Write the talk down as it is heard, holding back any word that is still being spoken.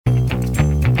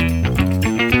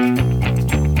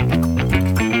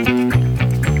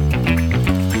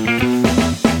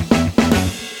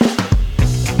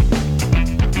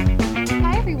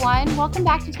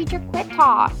Teacher Quit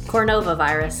Talk.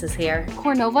 Coronavirus is here.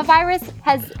 Coronavirus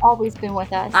has always been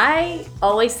with us. I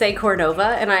always say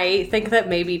Cornova, and I think that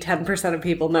maybe 10% of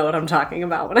people know what I'm talking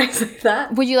about when I say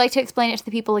that. Would you like to explain it to the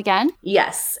people again?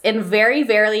 Yes. In very,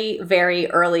 very, very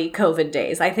early COVID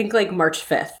days, I think like March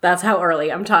 5th, that's how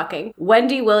early I'm talking,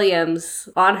 Wendy Williams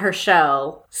on her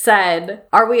show said,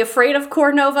 "Are we afraid of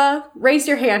Cornova? Raise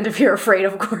your hand if you're afraid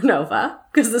of Cornova."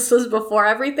 Because this was before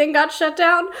everything got shut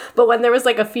down, but when there was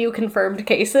like a few confirmed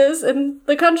cases in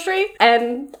the country,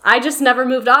 and I just never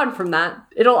moved on from that.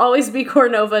 It'll always be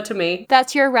Cornova to me.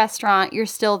 That's your restaurant. You're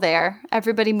still there.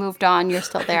 Everybody moved on. You're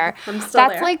still there. I'm still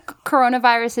That's there. like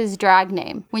Coronavirus's drag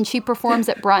name when she performs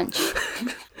at brunch.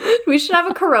 We should have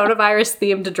a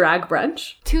coronavirus-themed drag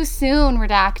brunch. Too soon,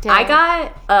 redacted. I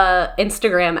got a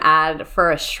Instagram ad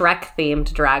for a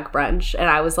Shrek-themed drag brunch, and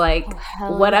I was like,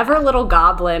 whatever little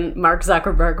goblin Mark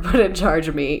Zuckerberg put in charge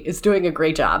of me is doing a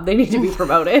great job. They need to be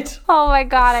promoted. Oh my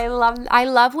God, I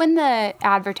love when the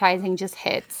advertising just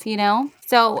hits, you know?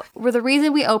 So the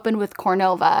reason we opened with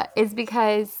Cornova is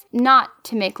because not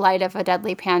to make light of a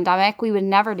deadly pandemic, we would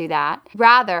never do that.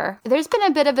 Rather, there's been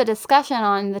a bit of a discussion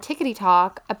on the Tickety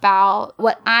Talk about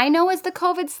what I know as the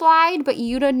COVID slide, but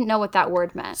you didn't know what that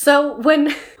word meant. So when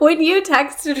you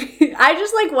texted me, I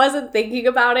just like wasn't thinking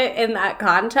about it in that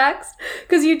context,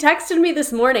 because you texted me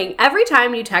this morning. Every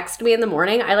time you text me in the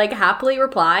morning, I like happily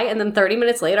reply, and then 30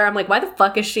 minutes later, I'm like, why the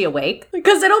fuck is she awake?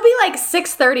 Because it'll be like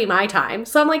 6:30 my time.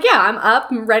 So I'm like, yeah, I'm up.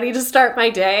 I'm ready to start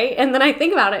my day. And then I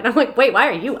think about it and I'm like, wait, why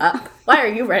are you up? Why are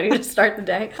you ready to start the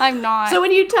day? I'm not. So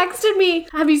when you texted me,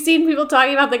 have you seen people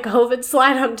talking about the COVID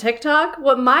slide on TikTok?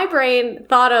 What my brain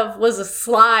thought of was a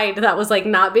slide that was like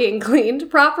not being cleaned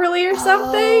properly or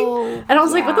something. And I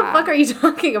was like, what the fuck are you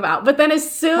talking about? But then as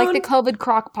soon... Like the COVID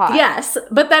crock pot. Yes.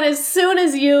 But then as soon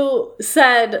as you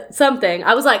said something,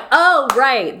 I was like, oh,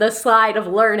 right. The slide of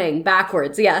learning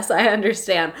backwards. Yes, I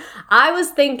understand. I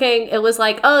was thinking it was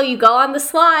like, oh, you go on the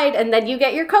slide and then you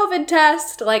get your COVID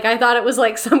test. Like I thought it was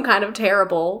like some kind of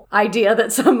terrible idea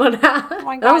that someone had. Oh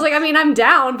my God. And I was like, I mean, I'm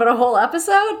down, but a whole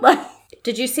episode? Like,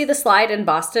 did you see the slide in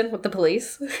Boston with the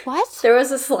police? What? There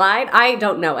was a slide. I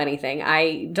don't know anything.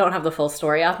 I don't have the full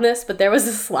story on this, but there was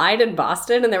a slide in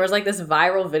Boston and there was like this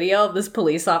viral video of this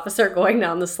police officer going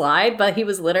down the slide, but he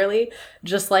was literally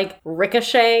just like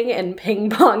ricocheting and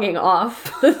ping-ponging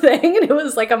off the thing, and it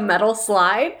was like a metal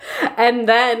slide. And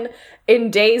then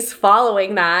in days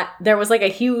following that, there was like a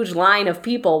huge line of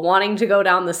people wanting to go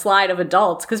down the slide of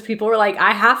adults because people were like,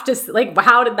 I have to, like,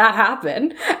 how did that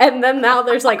happen? And then now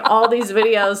there's like all these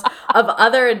videos of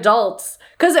other adults.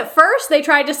 Because at first they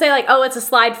tried to say like, oh, it's a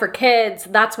slide for kids.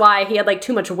 That's why he had like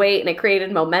too much weight and it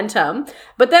created momentum.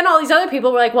 But then all these other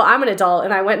people were like, well, I'm an adult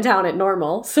and I went down at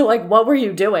normal. So like, what were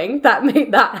you doing that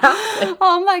made that happen?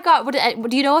 Oh my God.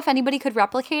 Do you know if anybody could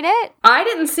replicate it? I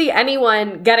didn't see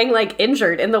anyone getting like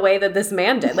injured in the way that this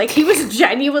man did. Like he was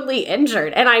genuinely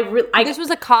injured. And I This was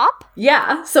a cop?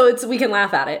 Yeah, so we can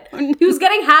laugh at it. He was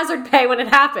getting hazard pay when it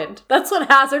happened. That's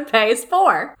what hazard pay is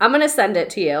for. I'm gonna send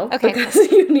it to you. Okay. Because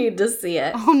you need to see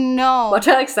it. Oh no. Watch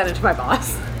I like send it to my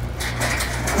boss.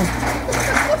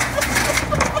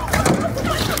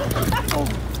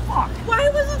 Why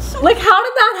was it so... Like, how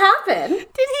did that happen? Did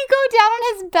he go down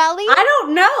on his belly? I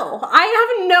don't know.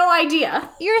 I have no idea.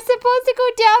 You're supposed to go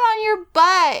down on your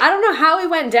butt. I don't know how he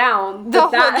went down,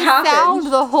 but that the happened.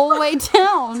 sound the whole way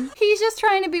down. He's just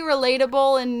trying to be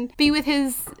relatable and be with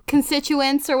his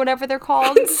constituents or whatever they're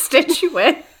called.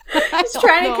 Constituent. He's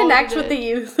trying to connect with the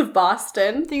youth of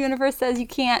Boston. The universe says you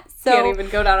can't. Can't even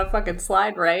go down a fucking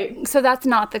slide, right? So that's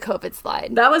not the COVID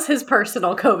slide. That was his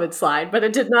personal COVID slide, but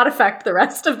it did not affect the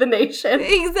rest of the nation.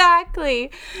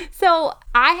 Exactly. So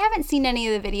I haven't seen any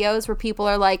of the videos where people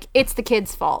are like, it's the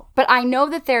kids' fault. But I know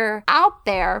that they're out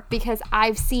there because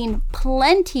I've seen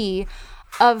plenty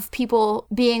of people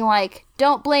being like,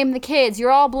 don't blame the kids.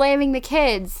 You're all blaming the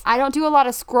kids. I don't do a lot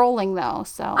of scrolling though,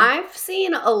 so. I've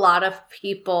seen a lot of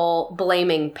people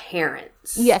blaming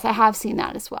parents. Yes, I have seen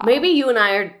that as well. Maybe you and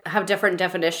I have different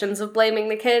definitions of blaming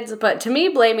the kids, but to me,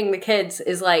 blaming the kids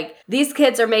is like, these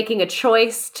kids are making a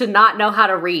choice to not know how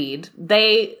to read.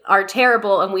 They are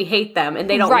terrible and we hate them and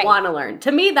they don't want to learn.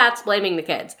 To me, that's blaming the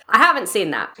kids. I haven't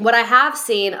seen that. What I have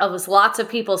seen was lots of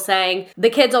people saying the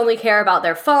kids only care about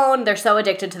their phone. They're so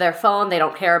addicted to their phone. They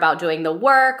don't care about doing the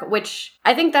work, which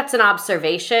I think that's an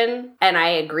observation and I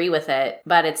agree with it,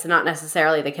 but it's not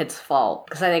necessarily the kid's fault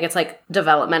because I think it's like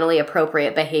developmentally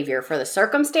appropriate behavior for the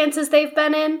circumstances they've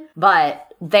been in,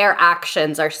 but their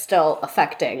actions are still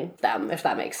affecting them, if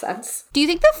that makes sense. Do you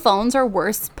think the phones are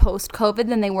worse post-COVID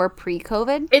than they were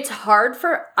pre-COVID? It's hard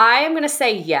I am going to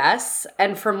say yes.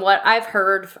 And from what I've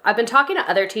heard, I've been talking to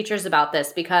other teachers about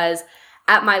this because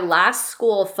At my last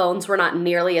school, phones were not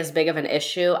nearly as big of an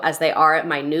issue as they are at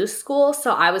my new school.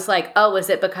 So I was like, oh, is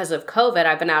it because of COVID?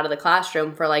 I've been out of the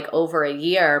classroom for like over a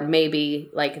year. Maybe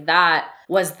like that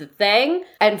was the thing.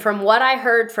 And from what I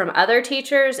heard from other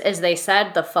teachers is they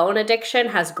said the phone addiction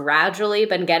has gradually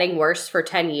been getting worse for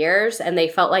 10 years and they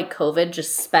felt like COVID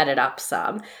just sped it up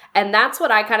some. And that's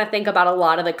what I kind of think about a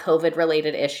lot of the COVID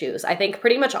related issues. I think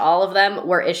pretty much all of them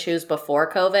were issues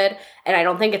before COVID. And I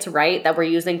don't think it's right that we're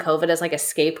using COVID as like a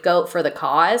scapegoat for the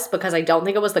cause, because I don't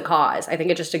think it was the cause. I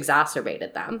think it just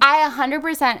exacerbated them. I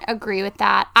 100% agree with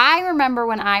that. I remember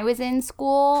when I was in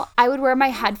school, I would wear my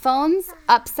headphones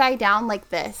upside down like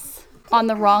this on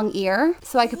the wrong ear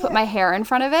so I could put my hair in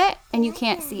front of it and you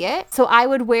can't see it. So I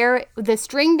would wear the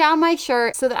string down my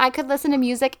shirt so that I could listen to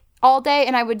music all day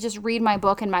and I would just read my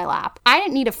book in my lap. I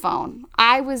didn't need a phone.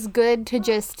 I was good to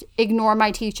just ignore my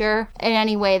teacher in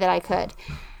any way that I could.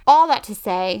 All that to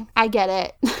say, I get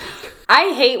it.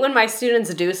 I hate when my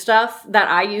students do stuff that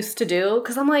I used to do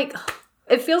because I'm like,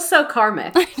 it feels so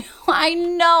karmic. I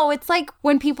know. It's like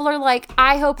when people are like,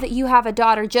 I hope that you have a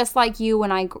daughter just like you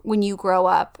when you grow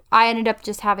up. I ended up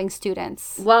just having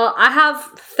students. Well, I have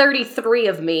 33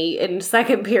 of me in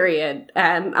second period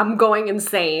and I'm going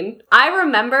insane. I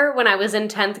remember when I was in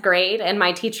 10th grade and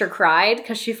my teacher cried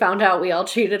because she found out we all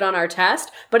cheated on our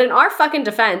test. But in our fucking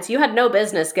defense, you had no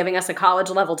business giving us a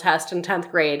college level test in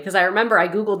 10th grade because I remember I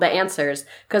Googled the answers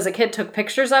because a kid took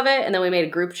pictures of it and then we made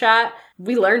a group chat.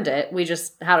 We learned it. We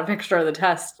just had a picture of the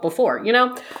test before, you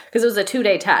know, because it was a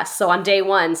 2-day test. So on day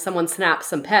one, someone snapped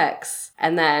some pics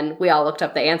and then we all looked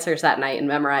up the answers that night and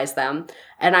memorized them.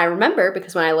 And I remember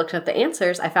because when I looked up the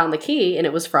answers, I found the key and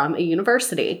it was from a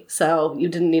university. So you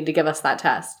didn't need to give us that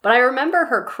test. But I remember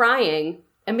her crying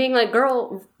and being like,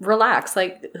 girl, relax.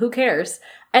 Like, who cares?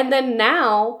 And then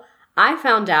now I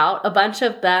found out a bunch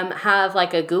of them have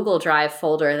like a Google Drive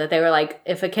folder that they were like,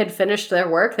 if a kid finished their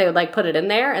work, they would like put it in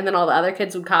there and then all the other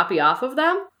kids would copy off of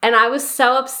them. And I was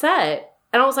so upset.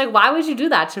 And I was like, why would you do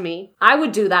that to me? I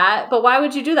would do that, but why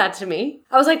would you do that to me?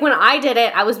 I was like, when I did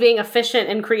it, I was being efficient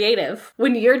and creative.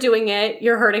 When you're doing it,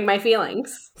 you're hurting my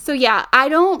feelings. So yeah,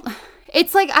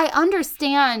 it's like I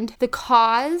understand the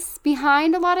cause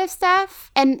behind a lot of stuff.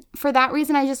 And for that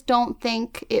reason, I just don't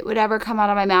think it would ever come out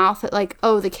of my mouth that like,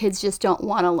 oh, the kids just don't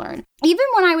want to learn. Even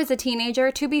when I was a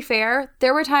teenager, to be fair,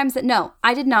 there were times that no,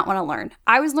 I did not want to learn.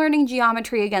 I was learning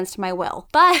geometry against my will.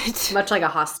 But much like a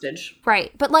hostage.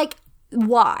 Right. But like,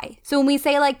 why? So when we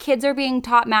say like kids are being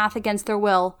taught math against their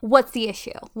will, what's the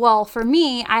issue? Well, for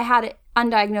me, I had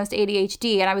undiagnosed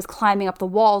ADHD and I was climbing up the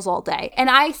walls all day. And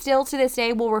I still to this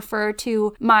day will refer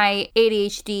to my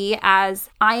ADHD as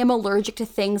I am allergic to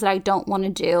things that I don't want to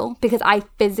do because I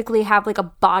physically have like a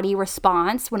body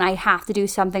response when I have to do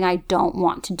something I don't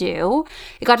want to do.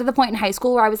 It got to the point in high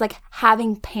school where I was like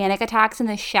having panic attacks in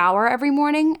the shower every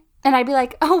morning. And I'd be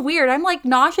like, oh, weird. I'm like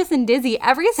nauseous and dizzy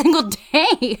every single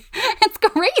day. It's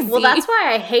crazy. Well, that's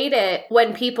why I hate it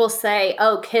when people say,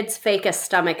 oh, kids fake a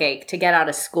stomach ache to get out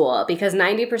of school. Because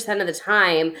 90% of the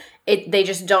time, they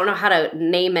just don't know how to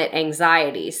name it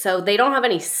anxiety. So they don't have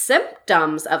any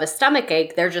symptoms of a stomach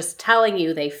ache. They're just telling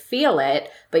you they feel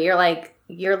it. But you're like,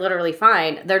 you're literally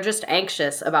fine. They're just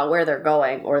anxious about where they're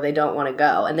going or they don't want to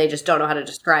go and they just don't know how to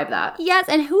describe that. Yes,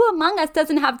 and who among us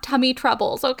doesn't have tummy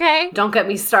troubles, okay? Don't get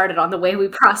me started on the way we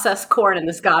process corn in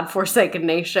this godforsaken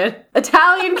nation.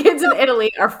 Italian kids in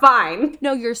Italy are fine.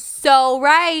 No, you're so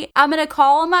right. I'm going to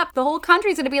call them up. The whole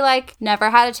country's going to be like,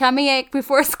 never had a tummy ache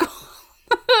before school.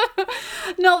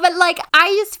 No, but like,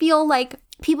 I just feel like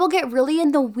people get really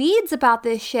in the weeds about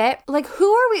this shit. Like,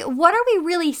 what are we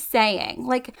really saying?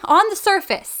 Like, on the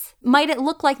surface, might it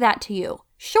look like that to you?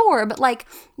 Sure, but like,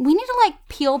 we need to like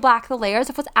peel back the layers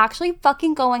of what's actually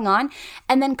fucking going on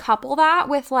and then couple that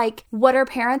with like, what are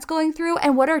parents going through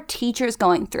and what are teachers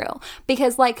going through?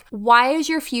 Because like, why is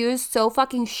your fuse so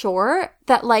fucking short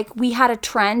that like we had a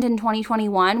trend in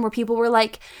 2021 where people were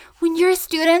like, when your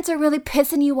students are really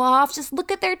pissing you off, just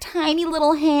look at their tiny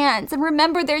little hands and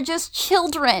remember they're just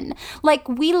children. Like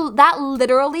that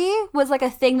literally was like a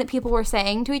thing that people were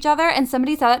saying to each other. And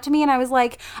somebody said that to me and I was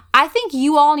like, I think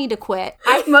you all need to quit.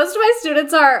 Most of my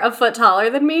students are a foot taller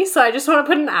than me. So I just want to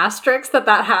put an asterisk that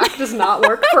hack does not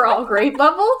work for all grade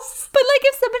levels. But like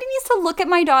if somebody needs to look at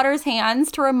my daughter's hands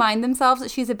to remind themselves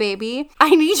that she's a baby, I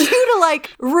need you to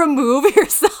like remove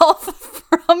yourself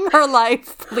from her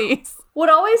life, please. What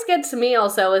always gets me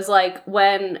also is like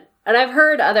when, and I've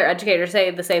heard other educators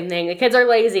say the same thing, the kids are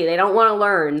lazy, they don't want to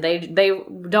learn, they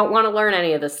don't want to learn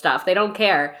any of this stuff, they don't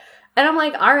care. And I'm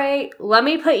like, all right, let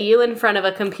me put you in front of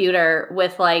a computer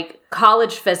with like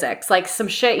college physics, like some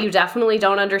shit you definitely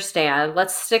don't understand.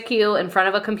 Let's stick you in front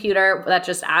of a computer that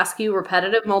just asks you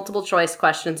repetitive multiple choice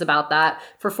questions about that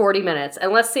for 40 minutes.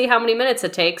 And let's see how many minutes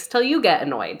it takes till you get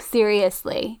annoyed.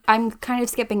 Seriously. I'm kind of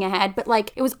skipping ahead, but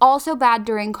like it was also bad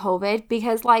during COVID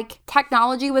because like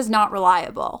technology was not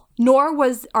reliable, nor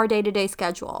was our day-to-day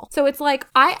schedule. So it's like,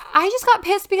 I just got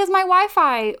pissed because my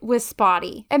Wi-Fi was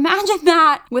spotty. Imagine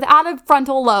that without a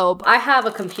frontal lobe. I have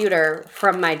a computer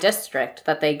from my district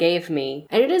that they gave me,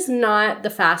 and it is not the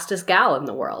fastest gal in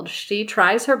the world. She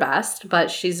tries her best, but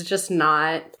she's just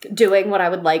not doing what I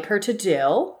would like her to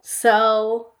do.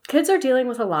 So kids are dealing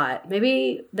with a lot.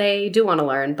 Maybe they do want to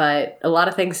learn, but a lot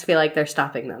of things feel like they're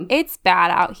stopping them. It's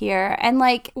bad out here. And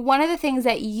like one of the things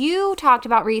that you talked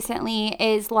about recently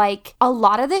is like a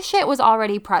lot of this shit was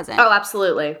already present. Oh,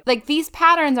 absolutely. Like these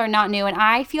patterns are not new. And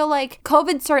I feel like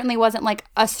COVID certainly wasn't like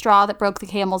a straw that broke the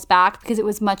camel's back because it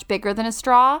was much bigger than a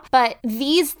straw. But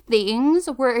these things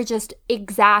were just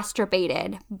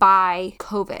exacerbated by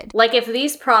COVID. Like if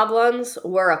these problems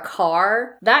were a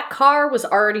car, that car was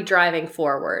already driving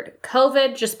forward.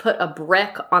 COVID just put a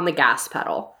brick on the gas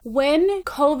pedal. When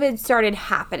COVID started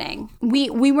happening,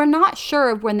 we were not sure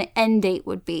of when the end date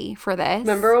would be for this.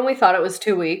 Remember when we thought it was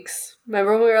 2 weeks?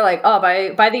 Remember when we were like, oh,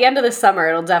 by the end of the summer,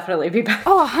 it'll definitely be back.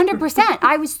 Oh, 100%.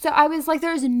 I was like,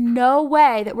 there's no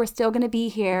way that we're still going to be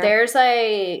here. There's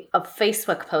a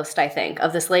Facebook post, I think,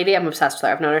 of this lady. I'm obsessed with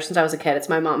her. I've known her since I was a kid. It's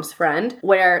my mom's friend,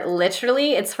 where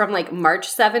literally it's from like March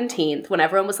 17th when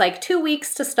everyone was like 2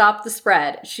 weeks to stop the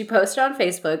spread. She posted on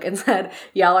Facebook and said,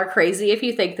 y'all are crazy if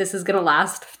you think this is going to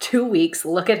last 2 weeks.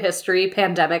 Look at history.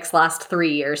 Pandemics last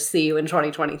 3 years. See you in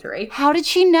 2023. How did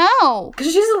she know?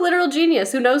 Because she's a literal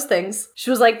genius who knows things. She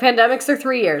was like, pandemics are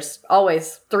 3 years.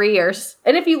 Always 3 years.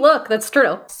 And if you look, that's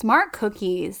true. Smart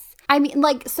cookies. I mean,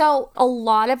 like, so a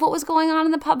lot of what was going on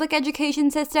in the public education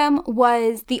system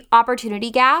was the opportunity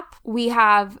gap. We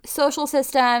have social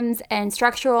systems and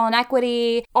structural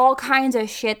inequity, all kinds of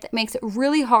shit that makes it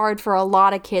really hard for a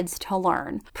lot of kids to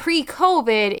learn.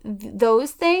 Pre-COVID,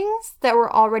 those things that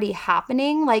were already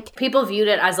happening, like... people viewed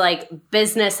it as, like,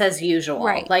 business as usual.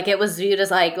 Right. Like, it was viewed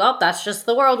as, like, well, that's just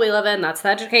the world we live in. That's the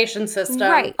education system.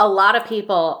 Right. A lot of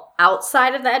people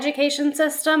outside of the education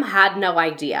system had no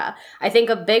idea. I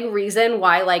think a big reason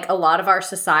why like a lot of our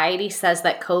society says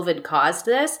that COVID caused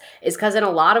this is because in a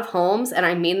lot of homes, and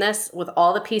I mean this with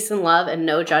all the peace and love and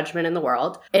no judgment in the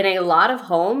world, in a lot of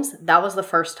homes, that was the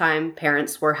first time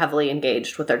parents were heavily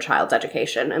engaged with their child's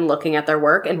education and looking at their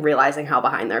work and realizing how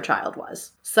behind their child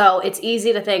was. So it's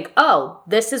easy to think, oh,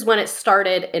 this is when it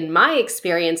started in my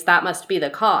experience, that must be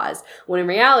the cause. When in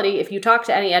reality, if you talk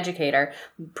to any educator,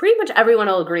 pretty much everyone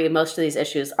will agree most of these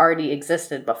issues already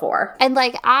existed before. And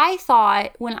like I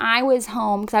thought when I was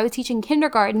home, because I was teaching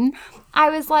kindergarten, I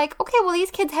was like, okay, well,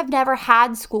 these kids have never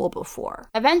had school before.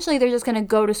 Eventually, they're just going to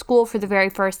go to school for the very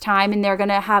first time and they're going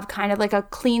to have kind of like a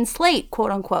clean slate, quote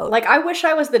unquote. Like, I wish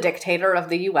I was the dictator of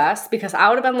the US because I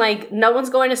would have been like, no one's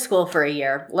going to school for a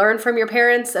year. Learn from your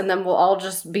parents and then we'll all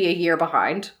just be a year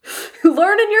behind.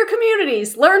 Learn in your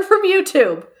communities. Learn from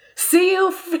YouTube. See you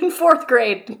in 4th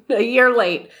grade a year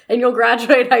late and you'll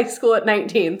graduate high school at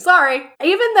 19. Sorry.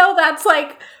 Even though that's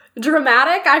like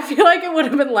dramatic, I feel like it would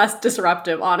have been less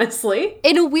disruptive, honestly.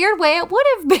 In a weird way, it would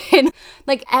have been.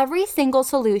 Like every single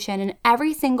solution and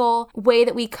every single way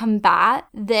that we combat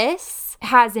this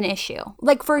has an issue.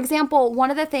 Like, for example,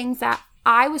 one of the things that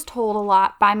I was told a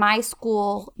lot by my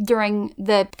school during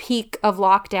the peak of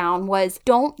lockdown was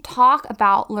don't talk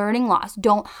about learning loss.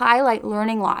 Don't highlight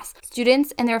learning loss.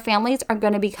 Students and their families are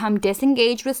going to become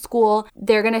disengaged with school.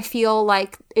 They're going to feel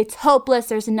like it's hopeless.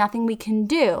 There's nothing we can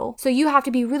do. So you have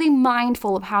to be really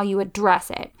mindful of how you address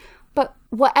it. But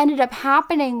what ended up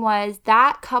happening was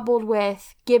that coupled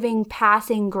with giving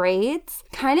passing grades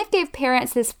kind of gave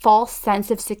parents this false sense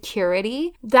of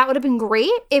security. That would have been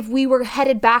great if we were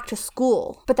headed back to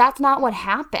school, but that's not what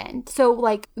happened. So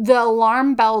like the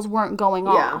alarm bells weren't going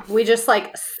off. Yeah, we just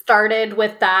like started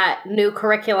with that new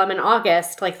curriculum in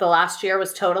August. Like the last year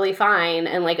was totally fine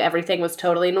and like everything was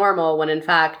totally normal when in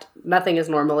fact nothing is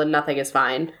normal and nothing is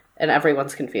fine. And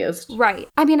everyone's confused. Right.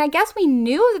 I mean, I guess we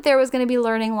knew that there was going to be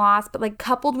learning loss, but like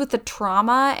coupled with the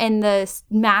trauma and the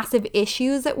massive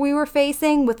issues that we were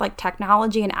facing with like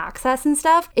technology and access and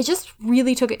stuff, it just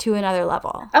really took it to another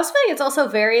level. I also think it's also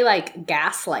very like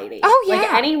gaslighting. Oh, yeah.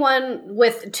 Like anyone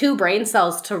with 2 brain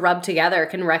cells to rub together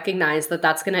can recognize that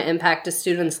that's going to impact a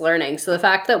student's learning. So the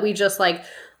fact that we just like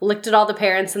looked at all the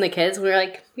parents and the kids, and we were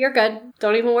like, you're good.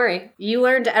 Don't even worry. You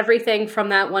learned everything from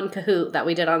that one Kahoot that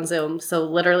we did on Zoom. So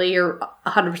literally you're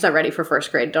 100% ready for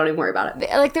first grade. Don't even worry about it.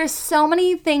 Like, there's so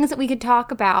many things that we could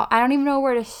talk about. I don't even know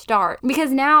where to start.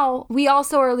 Because now we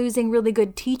also are losing really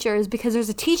good teachers because there's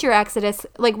a teacher exodus.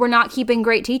 Like, we're not keeping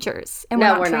great teachers. And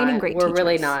we're not training great teachers. We're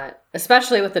really not.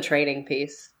 Especially with the training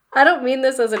piece. I don't mean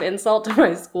this as an insult to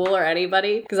my school or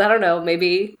anybody, because I don't know,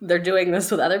 maybe they're doing this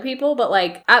with other people, but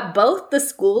like at both the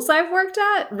schools I've worked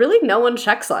at, really no one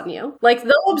checks on you. Like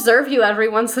they'll observe you every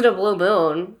once in a blue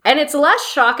moon. And it's less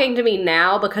shocking to me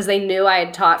now because they knew I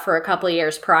had taught for a couple of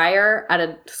years prior at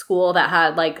a school that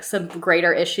had like some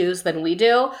greater issues than we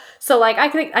do. So like I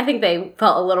think they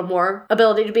felt a little more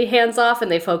ability to be hands off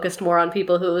and they focused more on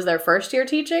people who was their first year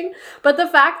teaching. But the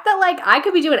fact that like I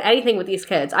could be doing anything with these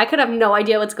kids, I could have no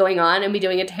idea what's going on and be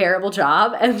doing a terrible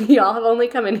job, and y'all have only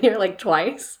come in here like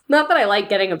twice. Not that I like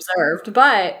getting observed,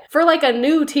 but for like a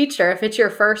new teacher, if it's your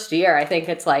first year, I think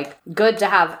it's like good to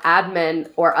have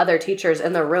admin or other teachers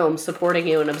in the room supporting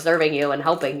you and observing you and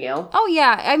helping you. Oh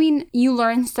yeah, I mean, you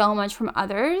learn so much from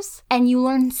others, and you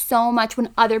learn so much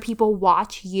when other people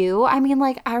watch you. I mean,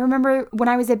 like, I remember when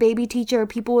I was a baby teacher,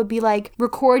 people would be like,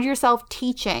 record yourself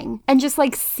teaching and just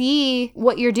like see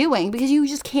what you're doing, because you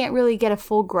just can't really get a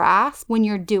full grasp when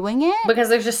you're doing it. Because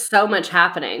there's just so much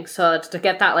happening. So to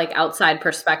get that like outside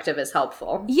perspective is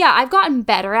helpful. Yeah, I've gotten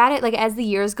better at it. Like as the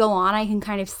years go on, I can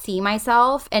kind of see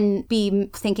myself and be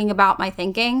thinking about my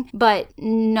thinking, but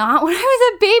not when I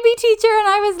was a baby teacher and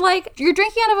I was like, you're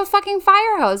drinking out of a fucking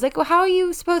fire hose. Like, how are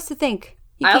you supposed to think?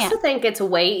 I also think it's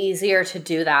way easier to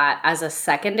do that as a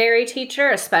secondary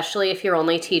teacher, especially if you're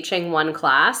only teaching one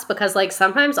class, because like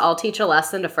sometimes I'll teach a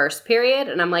lesson to first period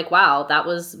and I'm like, wow, that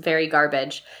was very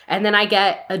garbage. And then I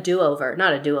get a do-over,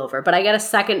 not a do-over, but I get a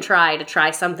second try to try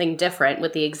something different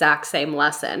with the exact same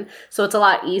lesson. So it's a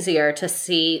lot easier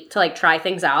to like try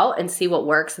things out and see what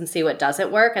works and see what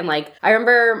doesn't work. And like, I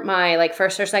remember my like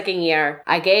first or second year,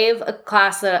 I gave a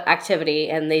class an activity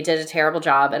and they did a terrible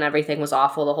job and everything was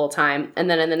awful the whole time.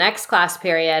 And then in the next class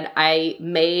period, I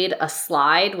made a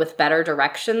slide with better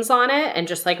directions on it and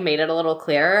just like made it a little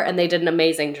clearer, and they did an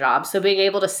amazing job. So being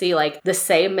able to see like the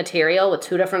same material with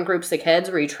two different groups of kids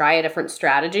where you try a different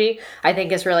strategy, I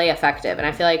think is really effective. And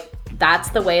I feel like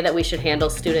that's the way that we should handle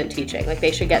student teaching. Like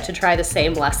they should get to try the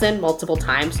same lesson multiple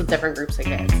times with different groups of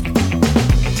kids.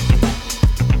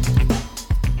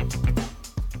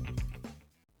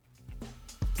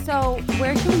 So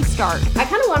where should we start? I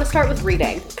kind of want to start with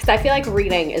reading, because I feel like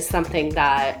reading is something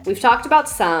that we've talked about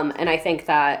some, and I think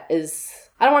that is,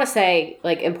 I don't want to say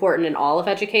like important in all of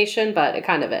education, but it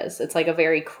kind of is. It's like a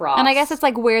very cross. And I guess it's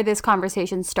like where this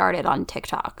conversation started on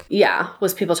TikTok. Yeah,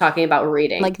 was people talking about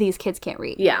reading. Like these kids can't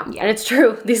read. Yeah, and it's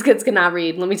true. These kids cannot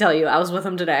read. Let me tell you, I was with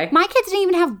them today. My kids didn't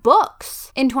even have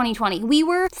books in 2020. We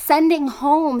were sending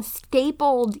home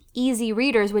stapled easy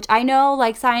readers, which I know,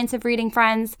 like Science of Reading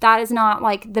friends, that is not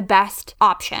like the best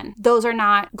option. Those are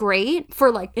not great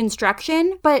for like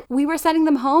instruction, but we were sending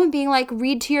them home and being like,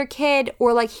 read to your kid,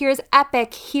 or like, here's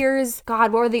Epic, here's,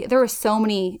 God, what were there were so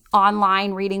many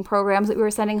online reading programs that we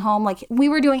were sending home. Like we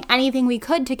were doing anything we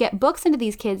could to get books into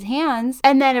these kids' hands.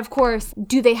 And then of course,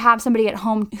 do they have somebody at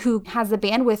home who has the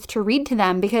bandwidth to read to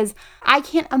them? Because I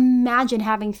can't imagine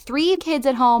having 3 kids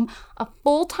at home, a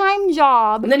full-time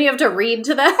job. And then you have to read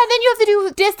to them. And then you have to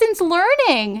do distance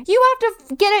learning. You have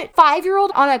to get a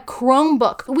 5-year-old on a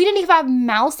Chromebook. We didn't even have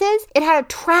mouses. It had a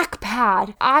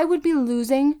trackpad. I would be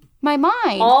losing my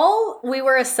mind. All we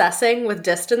were assessing with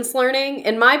distance learning,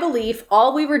 in my belief,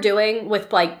 all we were doing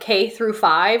with like K through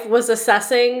 5 was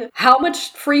assessing how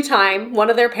much free time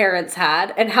one of their parents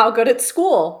had and how good at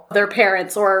school their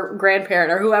parents or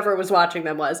grandparent or whoever was watching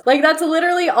them was. Like that's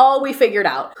literally all we figured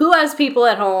out. Who has people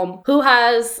at home? Who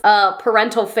has a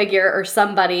parental figure or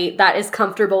somebody that is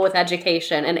comfortable with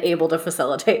education and able to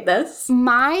facilitate this?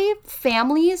 My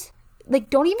family's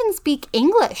like don't even speak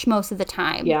English most of the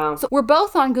time. Yeah. So we're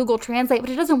both on Google Translate,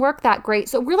 but it doesn't work that great.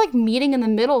 So we're like meeting in the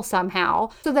middle somehow.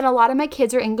 So that a lot of my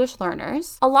kids are English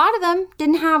learners. A lot of them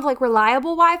didn't have like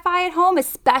reliable Wi-Fi at home,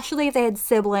 especially if they had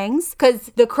siblings,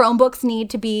 because the Chromebooks need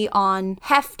to be on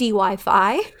hefty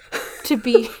Wi-Fi to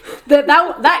be that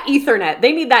Ethernet.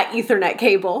 They need that Ethernet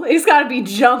cable. It's got to be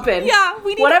jumping. Yeah,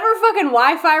 we need whatever fucking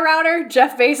Wi-Fi router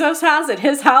Jeff Bezos has at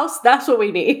his house. That's what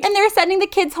we need. And they're sending the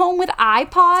kids home with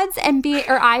iPods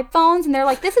or iPhones, and they're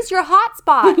like, this is your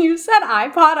hotspot. You said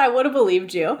iPod, I would have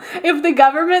believed you. If the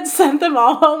government sent them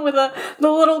all home with the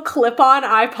little clip-on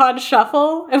iPod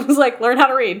shuffle and was like, learn how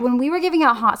to read. When we were giving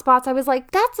out hotspots, I was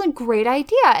like, that's a great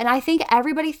idea. And I think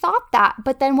everybody thought that.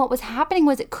 But then what was happening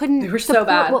was it couldn't so support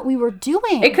bad. what we were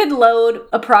doing. It could load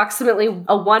approximately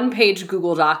a 1-page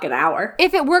Google Doc an hour.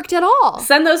 If it worked at all.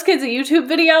 Send those kids a YouTube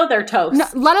video, they're toast. No,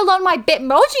 let alone my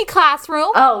Bitmoji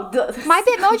classroom. Oh, my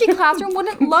Bitmoji classroom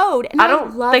wouldn't load. And I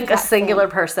don't think a singular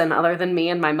thing. person other than me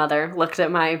and my mother looked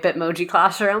at my Bitmoji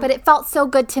classroom. But it felt so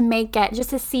good to make it,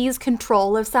 just to seize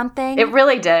control of something. It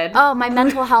really did. Oh, my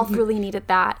mental health really needed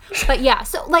that. But yeah,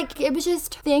 so like it was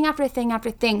just thing after thing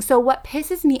after thing. So what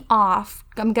pisses me off,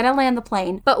 I'm gonna land the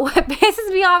plane, but what pisses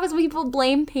me off is when people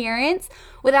blame parents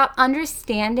without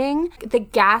understanding the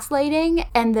gaslighting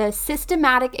and the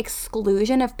systematic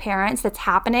exclusion of parents that's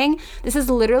happening. This is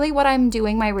literally what I'm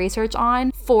doing my research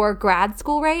on for grad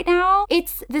school right now.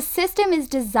 The system is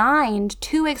designed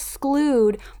to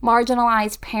exclude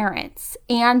marginalized parents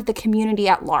and the community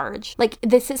at large. Like,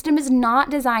 the system is not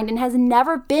designed and has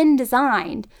never been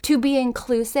designed to be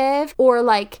inclusive or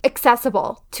like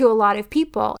accessible to a lot of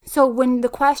people. So when the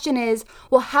question is,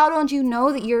 well, how don't you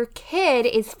know that your kid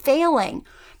is failing?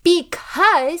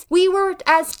 Because we were,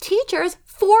 as teachers,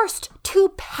 forced to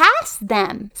pass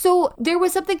them. So there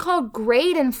was something called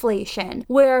grade inflation,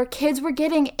 where kids were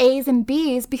getting A's and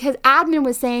B's because admin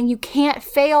was saying you can't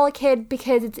fail a kid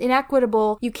because it's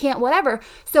inequitable, you can't whatever.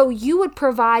 So you would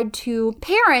provide to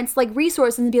parents like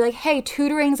resources and be like, hey,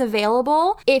 tutoring's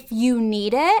available if you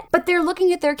need it. But they're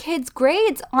looking at their kids'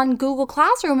 grades on Google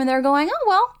Classroom and they're going, oh,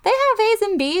 well, they have A's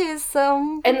and B's,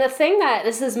 so. And the thing that,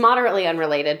 this is moderately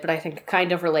unrelated, but I think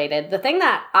kind of related, the thing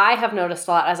that I have noticed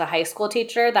a lot as a high school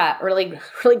teacher that really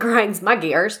grinds my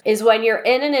gears is when you're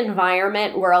in an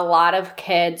environment where a lot of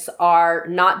kids are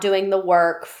not doing the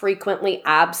work, frequently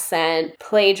absent,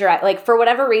 plagiarize, like for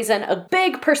whatever reason, a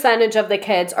big percentage of the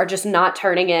kids are just not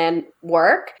turning in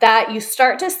work, that you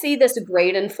start to see this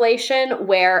grade inflation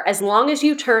where as long as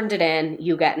you turned it in,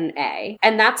 you get an A.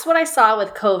 And that's what I saw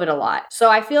with COVID a lot. So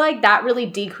I feel like that really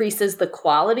decreases the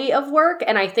quality of work.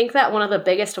 And I think that one of the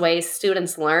biggest ways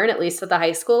students learn, at least at the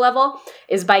high school level,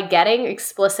 is by getting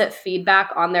explicit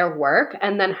feedback on their work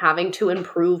and then having to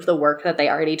improve the work that they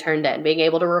already turned in, being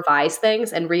able to revise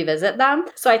things and revisit them.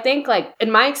 So I think, like,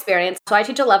 in my experience, so I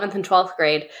teach 11th and 12th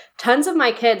grade, tons of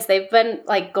my kids, they've been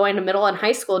like going to middle and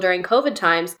high school during COVID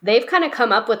times. They've kind of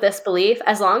come up with this belief,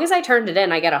 as long as I turned it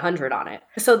in, I get 100 on it.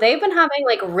 So they've been having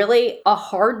like really a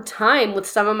hard time with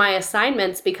some of my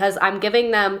assignments because I'm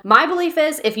giving them, my belief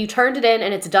is if you turned it in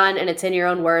and it's done and it's in your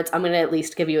own words, I'm going to at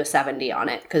least give you a 70 on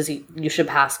it because you should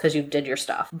pass because you did your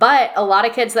stuff. But a lot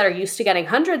of kids that are used to getting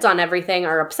hundreds on everything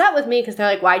are upset with me because they're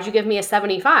like, why'd you give me a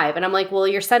 75? And I'm like, well,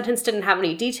 your sentence didn't have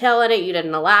any detail in it. You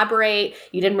didn't elaborate.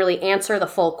 You didn't really answer the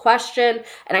full question.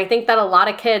 And I think that a lot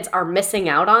of kids are missing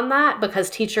out on that because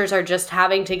teachers are just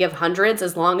having to give hundreds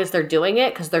as long as they're doing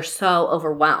it because they're so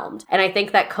overwhelmed. And I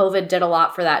think that COVID did a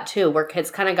lot for that too, where kids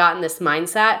kind of got in this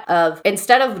mindset of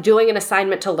instead of doing an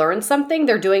assignment to learn something,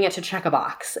 they're doing it to check a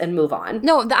box and move on.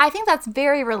 No, I think that's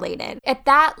very related. At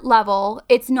that level,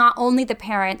 it's not only the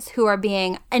parents who are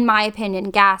being, in my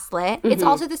opinion, gaslit, it's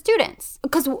also the students.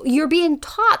 Because you're being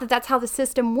taught that that's how the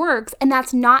system works, and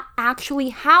that's not actually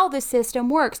how the system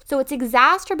works. So it's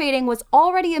exacerbating what's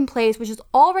already in place, which is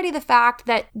already the fact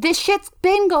that this shit's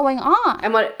been going on.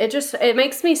 And it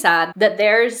makes me sad that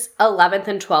there's 11th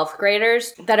and 12th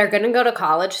graders that are going to go to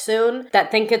college soon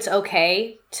that think it's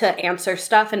okay to answer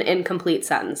stuff in incomplete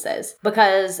sentences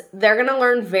because they're going to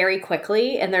learn very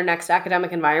quickly in their next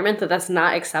academic environment that that's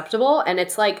not acceptable. And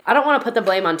it's like, I don't want to put the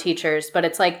blame on teachers, but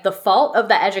it's like the fault of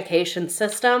the education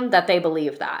system that they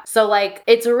believe that. So like,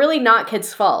 it's really not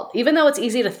kids' fault, even though it's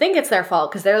easy to think it's their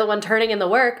fault because they're the one turning in the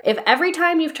work. If every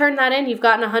time you've turned that in, you've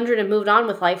gotten 100 and moved on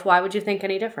with life, why would you think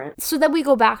any different? So then we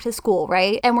go back to school,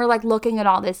 right? And we're like looking at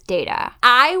all this data.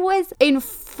 I was in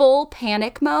full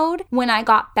panic mode when I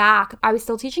got back. I was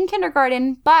still teaching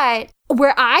kindergarten, but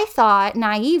where I thought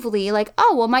naively, like,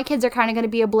 oh, well, my kids are kind of going to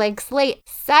be a blank slate.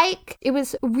 Psych. It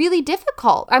was really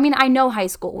difficult. I mean, I know high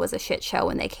school was a shit show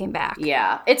when they came back.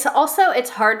 Yeah. It's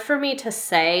hard for me to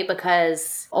say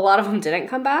because a lot of them didn't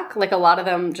come back. Like, a lot of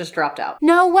them just dropped out.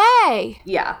 No way.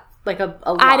 Yeah. Like a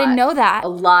lot. I didn't know that. A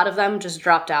lot of them just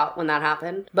dropped out when that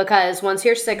happened. Because once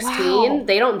you're 16,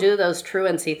 they don't do those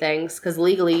truancy things because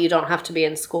legally you don't have to be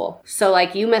in school. So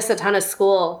like you miss a ton of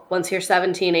school once you're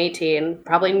 17, 18.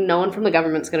 Probably no one from the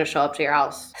government's going to show up to your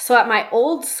house. So at my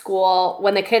old school,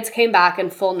 when the kids came back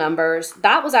in full numbers,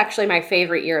 that was actually my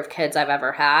favorite year of kids I've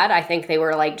ever had. I think they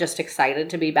were like just excited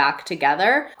to be back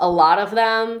together. A lot of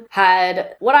them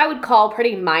had what I would call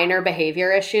pretty minor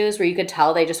behavior issues where you could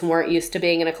tell they just weren't used to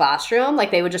being in a class classroom.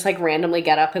 Like, they would just, like, randomly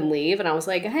get up and leave. And I was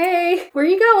like, hey, where are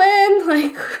you going?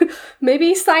 Like,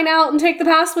 maybe sign out and take the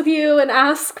pass with you and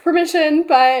ask permission,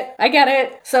 but I get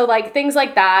it. So, like, things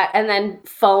like that. And then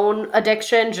phone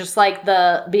addiction, just, like,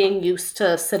 the being used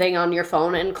to sitting on your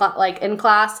phone in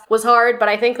class was hard. But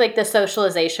I think, like, the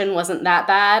socialization wasn't that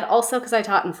bad. Also, because I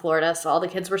taught in Florida, so all the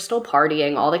kids were still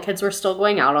partying. All the kids were still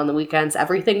going out on the weekends.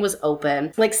 Everything was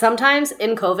open. Like, sometimes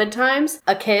in COVID times,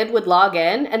 a kid would log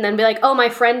in and then be like, oh, my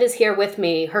friend is here with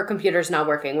me. Her computer's not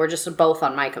working. We're just both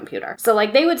on my computer. So,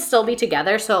 like, they would still be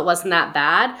together, so it wasn't that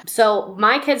bad. So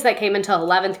my kids that came into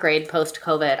 11th grade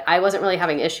post-COVID, I wasn't really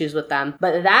having issues with them.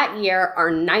 But that year, our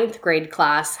 9th grade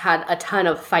class had a ton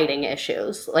of fighting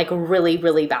issues, like really,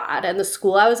 really bad. And the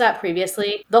school I was at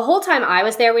previously, the whole time I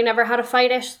was there, we never had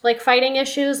fighting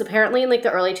issues. Apparently in like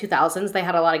the early 2000s, they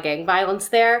had a lot of gang violence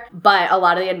there. But a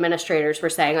lot of the administrators were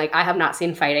saying, like, I have not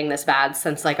seen fighting this bad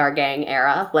since like our gang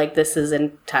era. Like, this is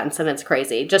intense and it's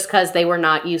crazy, just because they were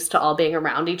not used to all being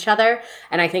around each other.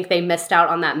 And I think they missed out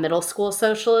on that middle school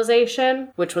socialization,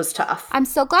 which was tough. I'm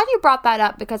so glad you brought that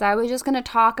up, because I was just going to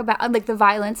talk about like the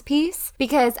violence piece,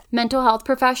 because mental health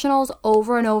professionals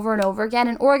over and over and over again,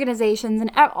 and organizations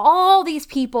and all these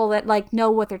people that like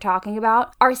know what they're talking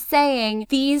about are saying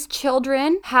these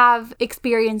children have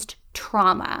experienced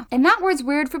trauma. And that word's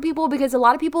weird for people because a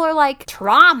lot of people are like,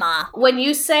 trauma. When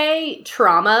you say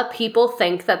trauma, people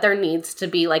think that there needs to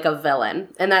be like a villain,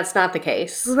 and that's not the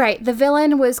case. Right. The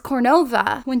villain was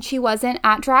Cornova when she wasn't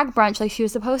at drag brunch like she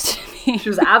was supposed to be. She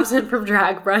was absent from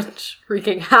drag brunch,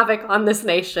 wreaking havoc on this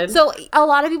nation. So a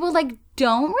lot of people like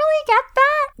don't really get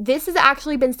that. This has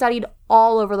actually been studied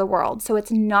all over the world. So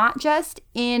it's not just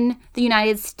in the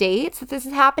United States that this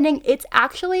is happening. It's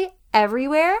actually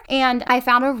everywhere. And I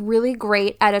found a really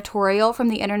great editorial from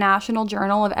the International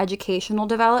Journal of Educational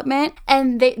Development.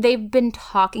 And they've been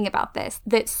talking about this,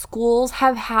 that schools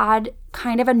have had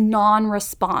kind of a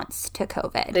non-response to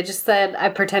COVID. They just said, I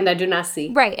pretend I do not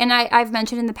see. Right. And I've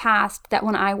mentioned in the past that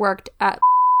when I worked at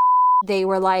they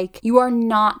were like, you are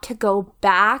not to go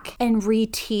back and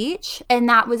reteach. And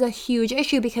that was a huge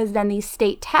issue because then these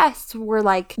state tests were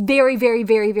like very, very,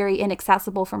 very, very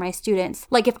inaccessible for my students.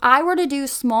 Like if I were to do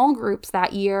small groups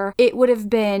that year, it would have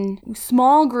been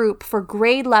small group for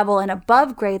grade level and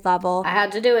above grade level. I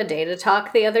had to do a data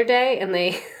talk the other day and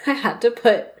I had to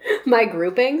put my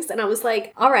groupings and I was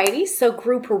like, alrighty, so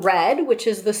group red, which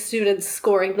is the students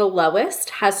scoring the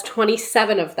lowest, has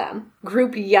 27 of them.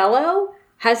 Group yellow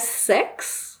has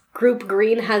 6. Group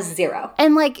green has 0.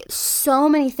 And like so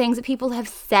many things that people have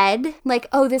said, like,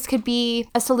 oh, this could be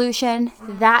a solution,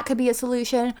 that could be a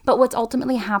solution. But what's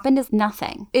ultimately happened is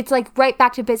nothing. It's like right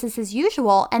back to business as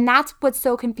usual. And that's what's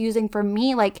so confusing for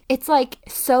me. Like, it's like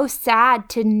so sad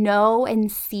to know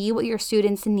and see what your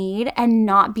students need and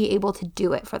not be able to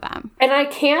do it for them. And I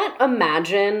can't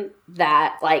imagine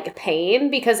that like pain,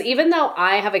 because even though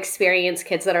I have experienced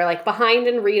kids that are like behind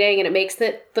in reading and it makes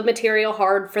the material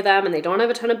hard for them and they don't have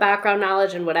a ton of background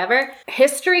knowledge and whatever,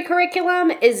 history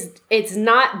curriculum it's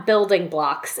not building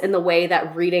blocks in the way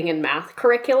that reading and math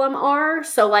curriculum are.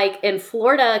 So like in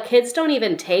Florida, kids don't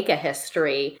even take a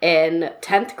history in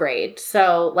 10th grade.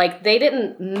 So like they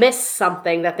didn't miss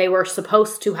something that they were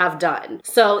supposed to have done.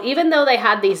 So even though they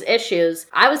had these issues,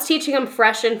 I was teaching them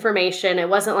fresh information. It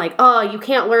wasn't like, oh, you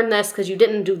can't learn this because you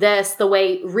didn't do this. The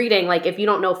way reading, like if you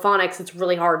don't know phonics, it's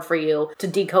really hard for you to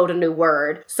decode a new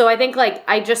word. So I think like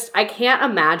I can't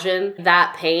imagine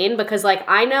that pain, because like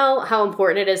I know how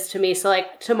important it is to me. So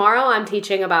like tomorrow I'm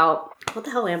teaching about, what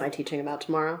the hell am I teaching about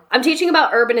tomorrow? I'm teaching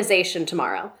about urbanization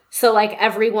tomorrow. So like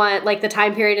everyone, like the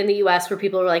time period in the US where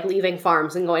people were like leaving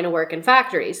farms and going to work in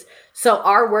factories. So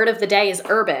our word of the day is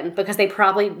urban, because they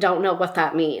probably don't know what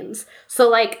that means. So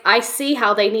like I see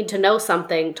how they need to know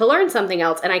something to learn something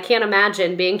else. And I can't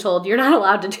imagine being told you're not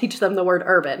allowed to teach them the word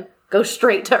urban. Go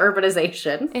straight to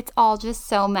urbanization. It's all just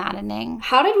so maddening.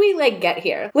 How did we like get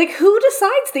here? Like who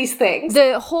decides these things?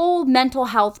 The whole mental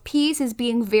health piece is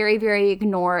being very, very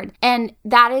ignored. And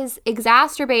that is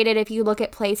exacerbated if you look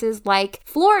at places like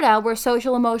Florida, where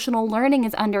social emotional learning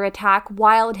is under attack,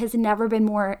 while it has never been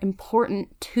more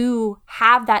important to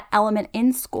have that element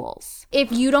in schools.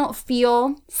 If you don't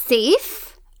feel safe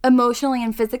emotionally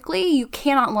and physically, you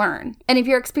cannot learn. And if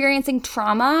you're experiencing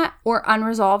trauma or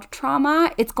unresolved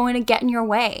trauma, it's going to get in your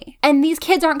way. And these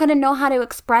kids aren't going to know how to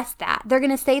express that. They're going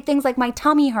to say things like, my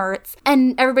tummy hurts.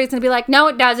 And everybody's going to be like, no,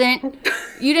 it doesn't.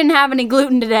 You didn't have any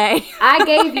gluten today. I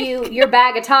gave you your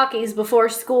bag of Takis before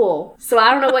school, so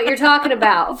I don't know what you're talking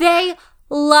about. They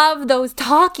love those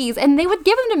Takis. And they would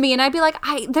give them to me and I'd be like,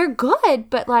 they're good,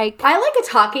 but like... I like a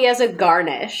Taki as a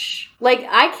garnish. Like,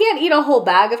 I can't eat a whole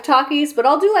bag of Takis, but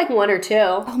I'll do like one or two.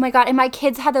 Oh my God. And my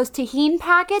kids had those tahini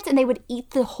packets and they would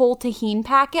eat the whole tahini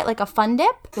packet like a Fun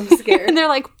Dip. I'm scared. And they're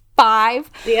like 5.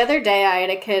 The other day I had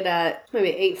a kid at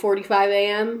maybe 8:45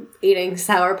 a.m. eating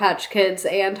Sour Patch Kids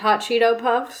and Hot Cheeto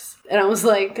Puffs. And I was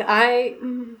like, I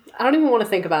don't even want to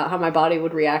think about how my body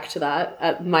would react to that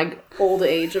at my old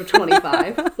age of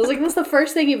 25. I was like, that's the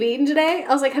first thing you've eaten today?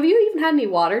 I was like, have you even had any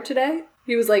water today?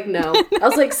 He was like, no. I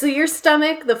was like, so your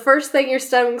stomach, the first thing your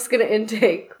stomach's going to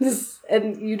intake,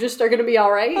 and you just are going to be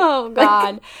all right? Oh,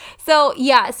 God. So,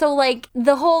 yeah. So, like,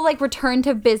 the whole, like, return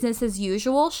to business as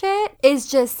usual shit is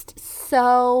just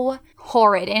so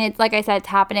horrid. And it's, like I said, it's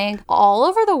happening all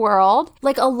over the world.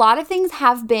 Like, a lot of things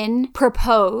have been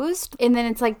proposed, and then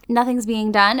it's like nothing's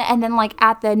being done. And then, like,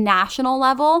 at the national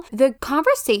level, the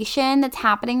conversation that's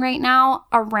happening right now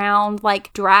around,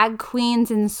 like, drag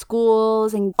queens in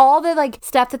schools and all the, like,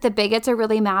 stuff that the bigots are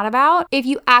really mad about, if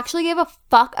you actually give a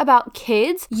fuck about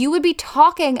kids, you would be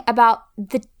talking about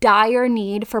the dire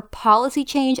need for policy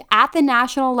change at the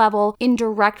national level in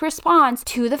direct response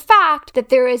to the fact that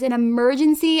there is an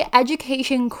emergency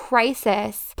education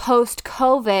crisis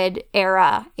post-COVID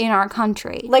era in our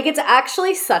country. Like, it's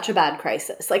actually such a bad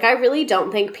crisis. Like, I really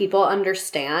don't think people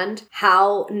understand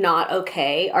how not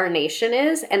okay our nation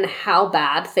is and how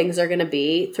bad things are going to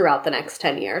be throughout the next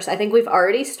 10 years. I think we've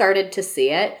already started to see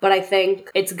it, but I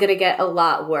think it's going to get a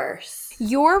lot worse.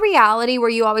 Your reality where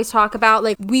you always talk about,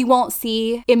 like, we won't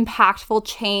see impactful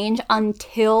change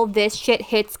until this shit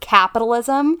hits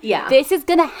capitalism. Yeah. This is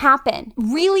gonna happen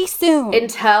really soon.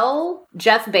 Until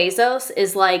Jeff Bezos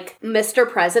is like, Mr.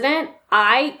 President,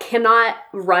 I cannot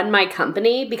run my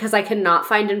company because I cannot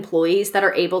find employees that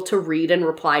are able to read and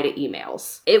reply to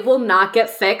emails. It will not get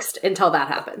fixed until that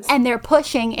happens. And they're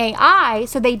pushing AI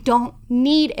so they don't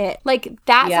need it. Like,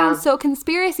 that sounds so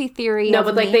conspiracy theory. No,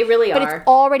 but like, they really but are. It's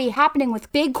already happening with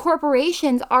big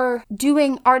corporations are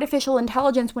doing artificial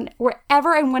intelligence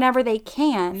wherever and whenever they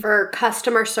can. For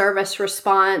customer service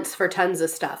response, for tons of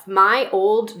stuff. My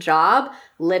old job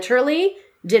literally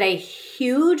did a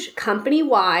huge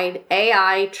company-wide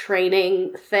AI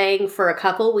training thing for a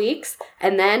couple weeks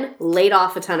and then laid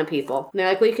off a ton of people. And they're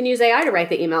like, well, you can use AI to write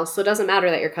the emails, so it doesn't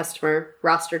matter that your customer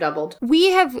roster doubled.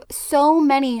 We have so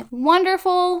many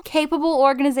wonderful, capable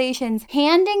organizations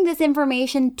handing this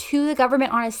information to the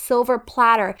government on a silver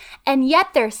platter, and yet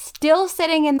they're still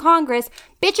sitting in Congress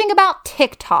bitching about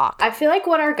TikTok. I feel like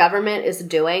what our government is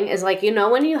doing is like, you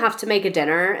know, when you have to make a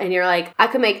dinner and you're like, I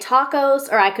could make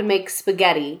tacos or I could make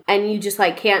spaghetti, and you just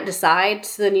like can't decide,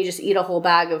 so then you just eat a whole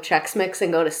bag of Chex Mix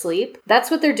and go to sleep. That's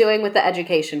what they're doing with the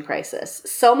education crisis.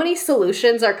 So many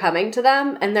solutions are coming to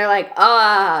them and they're like,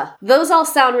 those all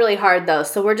sound really hard though,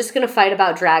 so we're just gonna fight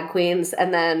about drag queens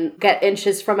and then get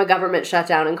inches from a government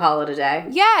shutdown and call it a day.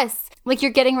 Yes. Like,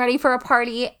 you're getting ready for a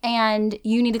party and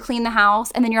you need to clean the house,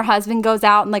 and then your husband goes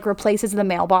out and like replaces the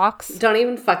mailbox. Don't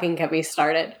even fucking get me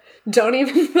started. Don't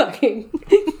even fucking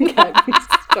get me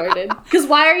started. Because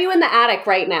why are you in the attic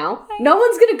right now? No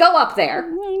one's gonna go up there.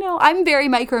 I know. I'm very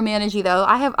micromanagey though.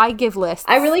 I give lists.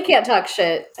 I really can't talk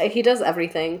shit. He does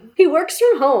everything. He works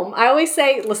from home. I always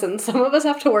say, listen, some of us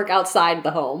have to work outside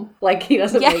the home. Like, he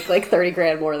doesn't make like 30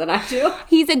 grand more than I do.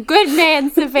 He's a good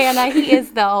man, Savannah. He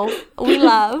is though. We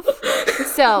love.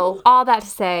 So, all that to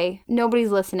say, nobody's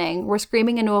listening. We're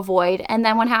screaming into a void. And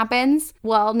then what happens?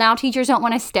 Well, now teachers don't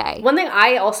want to stay. One thing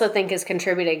I also think is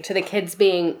contributing to the kids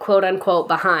being quote unquote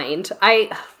behind.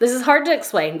 This is hard to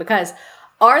explain because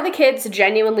are the kids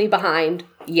genuinely behind?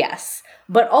 Yes.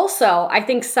 But also, I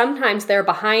think sometimes their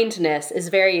behindness is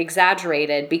very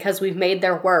exaggerated because we've made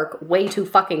their work way too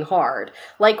fucking hard.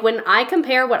 Like, when I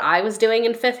compare what I was doing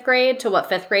in 5th grade to what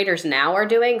 5th graders now are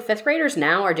doing, 5th graders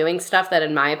now are doing stuff that,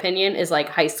 in my opinion, is like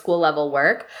high school level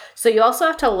work. So you also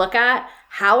have to look at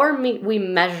how are we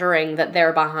measuring that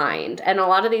they're behind? And a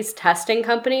lot of these testing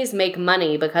companies make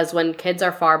money because when kids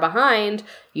are far behind,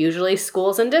 usually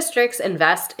schools and districts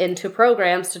invest into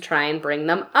programs to try and bring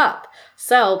them up.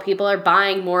 So people are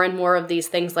buying more and more of these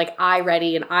things like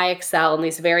iReady and iExcel and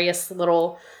these various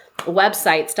little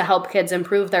websites to help kids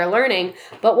improve their learning.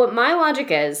 But what my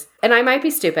logic is, and I might be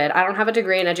stupid, I don't have a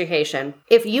degree in education.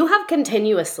 If you have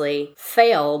continuously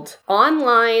failed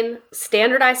online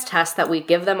standardized tests that we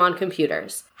give them on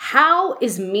computers, how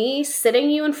is me sitting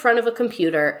you in front of a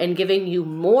computer and giving you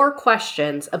more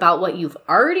questions about what you've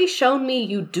already shown me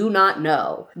you do not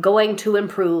know going to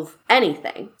improve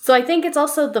anything? So I think it's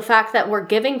also the fact that we're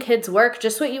giving kids work,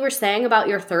 just what you were saying about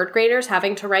your 3rd graders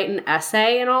having to write an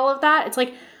essay and all of that. It's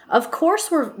like, Of course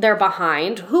they're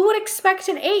behind. Who would expect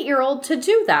an 8-year-old to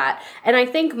do that? And I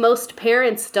think most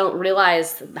parents don't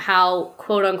realize how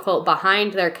quote unquote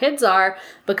behind their kids are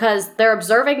because they're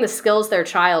observing the skills their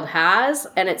child has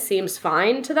and it seems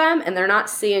fine to them, and they're not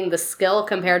seeing the skill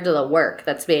compared to the work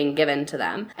that's being given to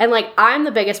them. And like, I'm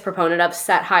the biggest proponent of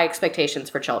set high expectations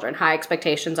for children. High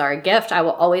expectations are a gift. I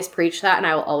will always preach that and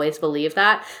I will always believe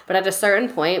that. But at a certain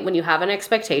point, when you have an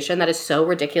expectation that is so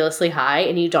ridiculously high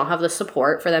and you don't have the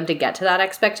support for them to get to that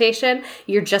expectation,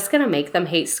 you're just going to make them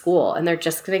hate school and they're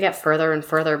just going to get further and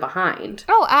further behind.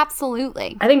 Oh,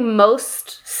 absolutely. I think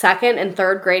most second and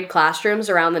third grade classrooms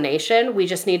around the nation, we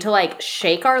just need to like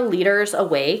shake our leaders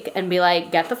awake and be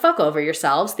like, get the fuck over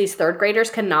yourselves. These third graders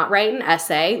cannot write an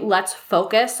essay. Let's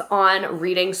focus on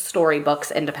reading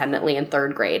storybooks independently in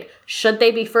third grade. Should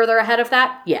they be further ahead of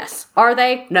that? Yes. Are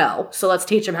they? No. So let's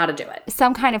teach them how to do it.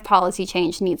 Some kind of policy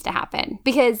change needs to happen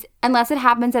because unless it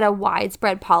happens at a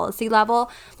widespread policy level,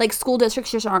 like school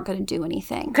districts just aren't going to do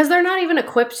anything. Because they're not even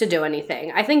equipped to do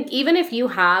anything. I think even if you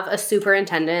have a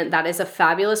superintendent that is a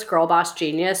fabulous girl boss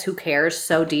genius who cares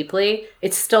so deeply,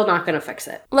 it's still not going to fix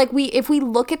it. Like if we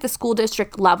look at the school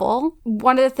district level,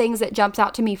 one of the things that jumps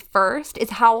out to me first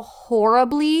is how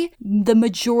horribly the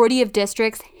majority of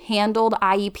districts handled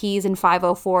IEPs and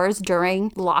 504s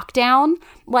during lockdown.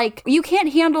 Like, you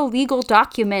can't handle legal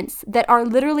documents that are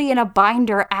literally in a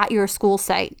binder at your school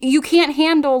site. You can't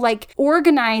handle, like,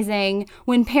 organizing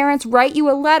when parents write you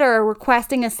a letter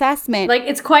requesting assessment. Like,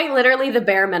 it's quite literally the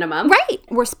bare minimum. Right.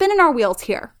 We're spinning our wheels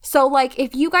here. So, like,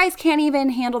 if you guys can't even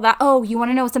handle that, oh, you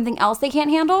want to know something else they can't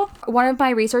handle? One of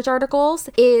my research articles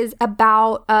is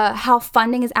about how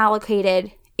funding is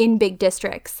allocated in big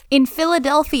districts. In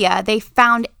Philadelphia, they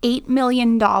found $8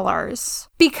 million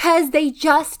because they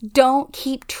just don't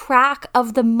keep track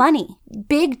of the money.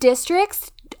 Big districts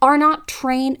are not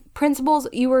trained. Principals,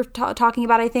 you were talking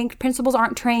about, I think, principals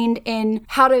aren't trained in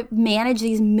how to manage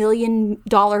these $1 million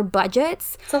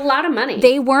budgets. It's a lot of money.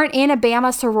 They weren't in a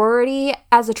Bama sorority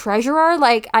as a treasurer.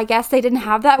 Like, I guess they didn't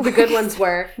have that. The good ones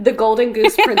were. The Golden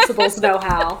Goose principals know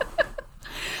how.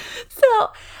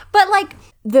 So, but like,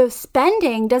 the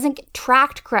spending doesn't get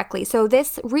tracked correctly. So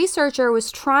this researcher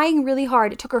was trying really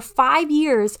hard. It took her 5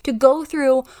 years to go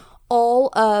through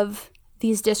all of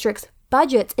these districts'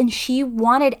 budgets, and she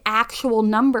wanted actual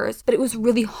numbers, but it was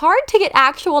really hard to get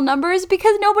actual numbers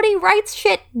because nobody writes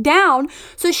shit down.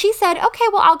 So she said, okay,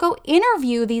 well, I'll go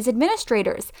interview these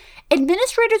administrators.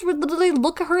 Administrators would literally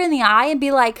look at her in the eye and be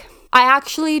like, I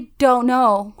actually don't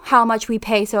know how much we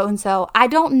pay so-and-so. I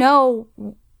don't know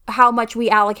how much we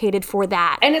allocated for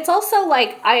that. And it's also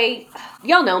like,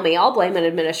 y'all know me, I'll blame an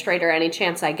administrator any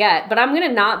chance I get, but I'm going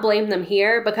to not blame them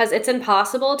here because it's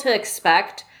impossible to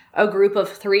expect a group of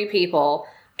 3 people,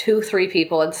 2-3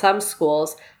 people in some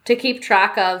schools, to keep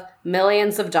track of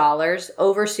millions of dollars,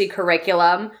 oversee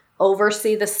curriculum,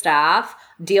 oversee the staff,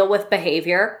 deal with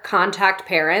behavior, contact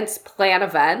parents, plan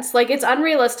events. Like, it's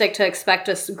unrealistic to expect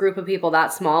a group of people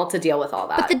that small to deal with all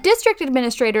that. But the district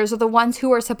administrators are the ones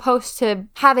who are supposed to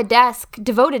have a desk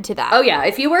devoted to that. Oh, yeah.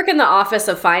 If you work in the office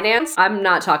of finance, I'm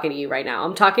not talking to you right now.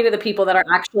 I'm talking to the people that are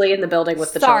actually in the building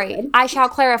with the children. Sorry, I shall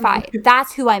clarify.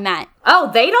 That's who I meant.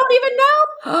 Oh, they don't even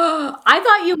know? I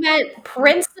thought you meant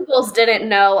principals didn't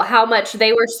know how much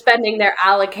they were spending their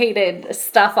allocated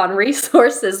stuff on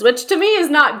resources, which to me is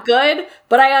not good,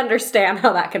 but I understand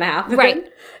how that can happen. Right.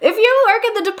 If you work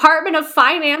in the Department of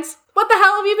Finance, what the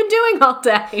hell have you been doing all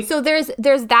day? So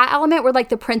there's that element where like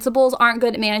the principals aren't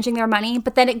good at managing their money,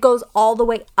 but then it goes all the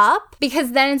way up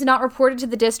because then it's not reported to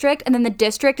the district, and then the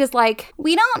district is like,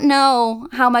 we don't know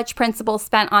how much principals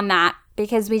spent on that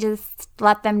because we just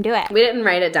let them do it. We didn't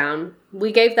write it down.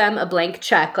 We gave them a blank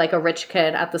check like a rich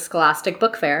kid at the Scholastic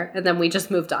Book Fair, and then we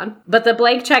just moved on. But the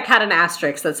blank check had an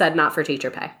asterisk that said not for teacher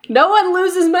pay. No one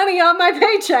loses money on my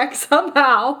paycheck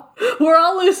somehow. We're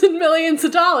all losing millions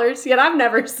of dollars, yet I've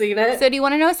never seen it. So do you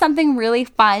want to know something really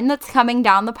fun that's coming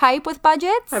down the pipe with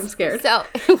budgets? I'm scared. So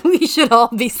we should all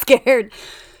be scared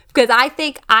because I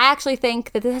actually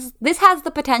think that this has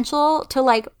the potential to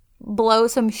like blow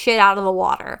some shit out of the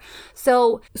water.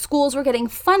 So schools were getting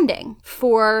funding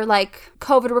for like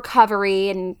COVID recovery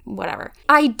and whatever.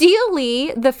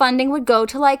 Ideally, the funding would go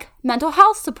to like mental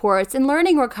health supports and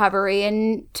learning recovery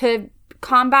and to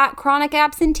combat chronic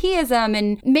absenteeism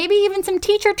and maybe even some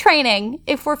teacher training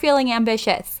if we're feeling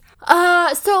ambitious.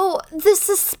 So the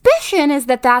suspicion is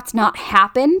that that's not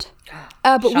happened,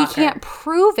 but Shocker. we can't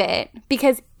prove it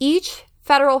because each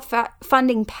federal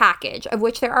funding package, of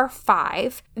which there are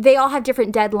 5, they all have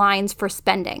different deadlines for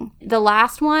spending. The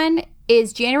last one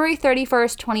is January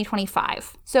 31st,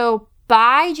 2025. So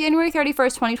by January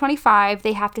 31st, 2025,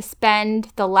 they have to spend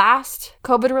the last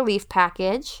COVID relief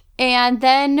package. And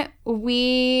then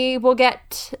we will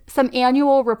get some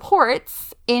annual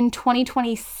reports in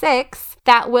 2026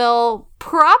 that will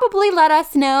probably let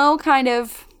us know kind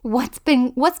of what's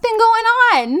been going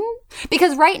on.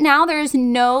 Because right now there's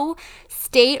no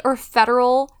state or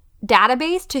federal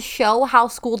database to show how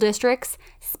school districts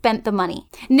spent the money.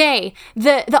 Nay,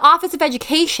 the Office of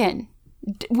Education,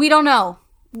 we don't know.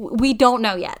 We don't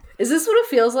know yet. Is this what it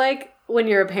feels like when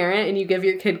you're a parent and you give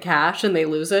your kid cash and they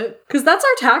lose it? Because that's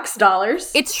our tax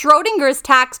dollars. It's Schrodinger's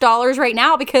tax dollars right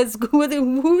now because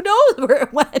who knows where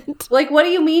it went? Like, what do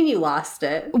you mean you lost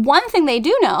it? One thing they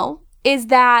do know is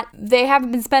that they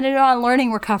haven't been spending it on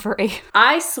learning recovery.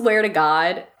 I swear to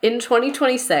God, in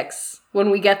 2026, when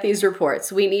we get these reports,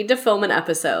 we need to film an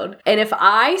episode. And if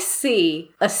I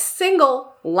see a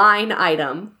single line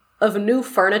item of new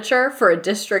furniture for a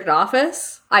district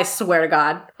office, I swear to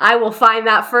God, I will find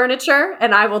that furniture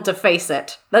and I will deface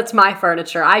it. That's my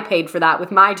furniture. I paid for that with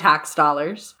my tax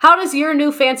dollars. How does your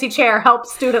new fancy chair help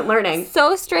student learning?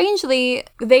 So strangely,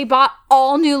 they bought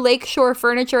all new Lakeshore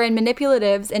furniture and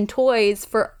manipulatives and toys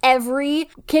for every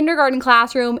kindergarten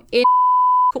classroom in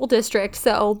school district.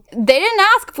 So they didn't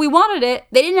ask if we wanted it.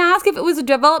 They didn't ask if it was a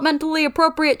developmentally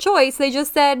appropriate choice. They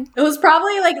just said it was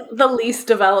probably like the least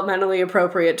developmentally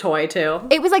appropriate toy too.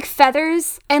 It was like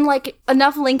feathers and like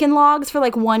enough Lincoln Logs for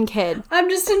like one kid. I'm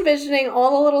just envisioning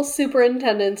all the little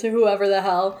superintendents or whoever the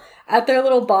hell at their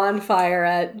little bonfire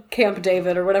at Camp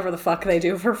David or whatever the fuck they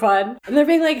do for fun. And they're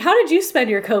being like, how did you spend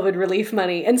your COVID relief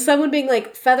money? And someone being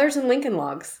like, feathers and Lincoln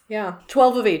Logs. Yeah,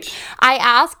 12 of each. I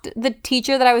asked the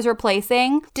teacher that I was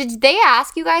replacing, did they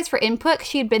ask you guys for input? 'Cause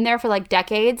she had been there for like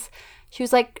decades. She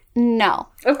was like, no.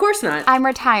 Of course not. I'm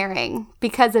retiring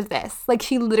because of this. Like,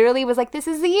 she literally was like, this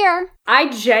is the year. I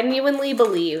genuinely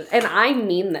believe, and I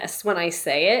mean this when I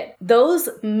say it, those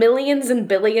millions and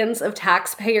billions of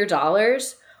taxpayer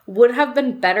dollars would have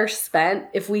been better spent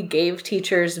if we gave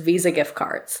teachers Visa gift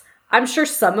cards. I'm sure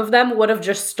some of them would have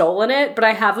just stolen it, but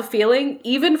I have a feeling,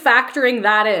 even factoring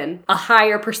that in, a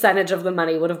higher percentage of the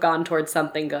money would have gone towards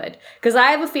something good. Because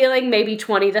I have a feeling maybe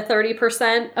 20 to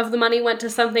 30% of the money went to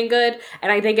something good,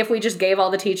 and I think if we just gave all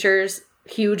the teachers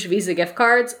huge Visa gift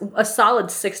cards, a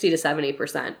solid 60 to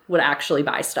 70% would actually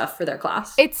buy stuff for their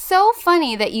class. It's so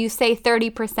funny that you say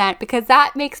 30% because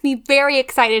that makes me very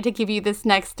excited to give you this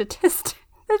next statistic.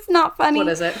 It's not funny. What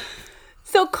is it?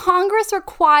 So Congress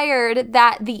required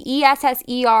that the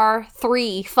ESSER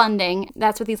 3 funding,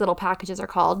 that's what these little packages are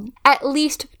called, at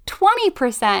least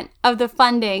 20% of the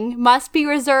funding must be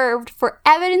reserved for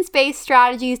evidence-based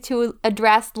strategies to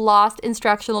address lost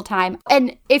instructional time.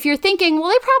 And if you're thinking, well,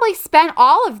 they probably spent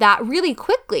all of that really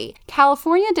quickly.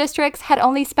 California districts had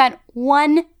only spent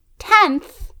 1/10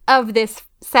 of this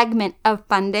segment of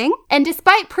funding. And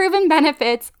despite proven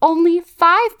benefits, only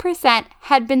 5%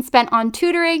 had been spent on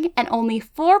tutoring and only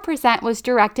 4% was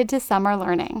directed to summer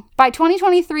learning. By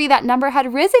 2023, that number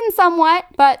had risen somewhat,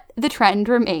 but the trend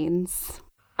remains.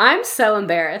 I'm so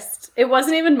embarrassed. It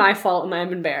wasn't even my fault and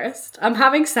I'm embarrassed. I'm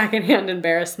having secondhand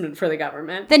embarrassment for the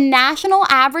government. The national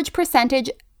average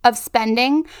percentage of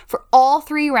spending for all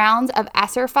 3 rounds of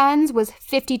ESSER funds was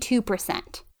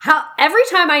 52%. How every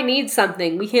time I need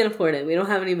something, we can't afford it. We don't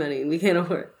have any money. We can't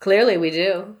afford it. Clearly we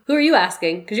do. Who are you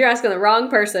asking? Because you're asking the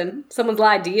wrong person. Someone's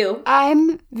lied to you.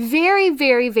 I'm very,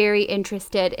 very, very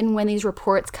interested in when these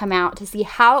reports come out to see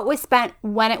how it was spent,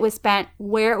 when it was spent,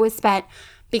 where it was spent,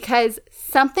 because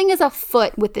something is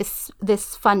afoot with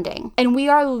this funding. And we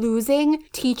are losing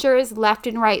teachers left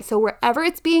and right. So wherever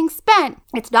it's being spent,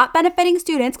 it's not benefiting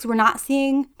students because we're not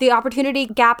seeing the opportunity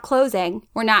gap closing.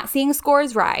 We're not seeing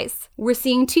scores rise. We're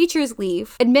seeing teachers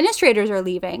leave. Administrators are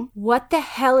leaving. What the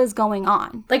hell is going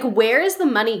on? Like, where is the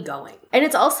money going? And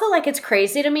it's also like, it's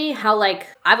crazy to me how like,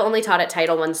 I've only taught at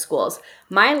Title I schools.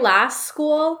 My last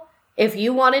school, if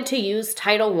you wanted to use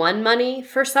Title I money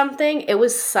for something, it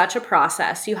was such a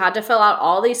process. You had to fill out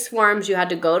all these forms. You had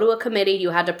to go to a committee.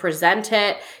 You had to present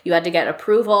it. You had to get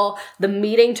approval. The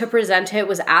meeting to present it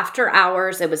was after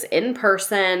hours. It was in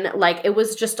person. Like, it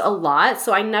was just a lot.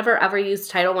 So I never ever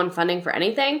used Title I funding for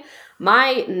anything.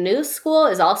 My new school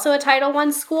is also a Title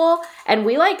I school, and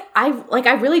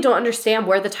I really don't understand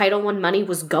where the Title I money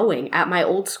was going at my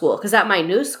old school. Because at my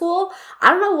new school,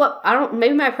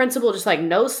 maybe my principal just like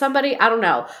knows somebody, I don't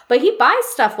know. But he buys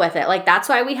stuff with it. Like, that's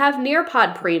why we have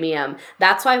Nearpod Premium.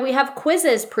 That's why we have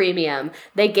Quizzes Premium.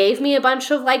 They gave me a bunch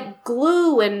of like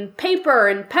glue and paper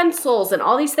and pencils and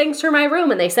all these things for my room.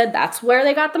 And they said that's where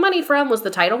they got the money from, was the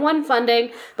Title I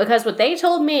funding. Because what they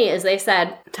told me is they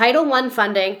said Title I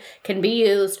funding can can be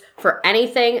used for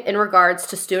anything in regards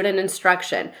to student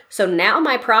instruction. So now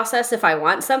my process, if I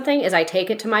want something, is I take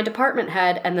it to my department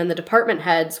head, and then the department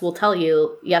heads will tell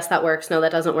you, yes, that works, no,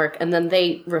 that doesn't work, and then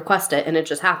they request it, and it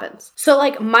just happens. So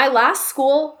like my last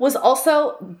school was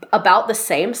also about the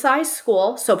same size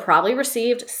school, so probably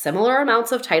received similar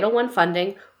amounts of Title I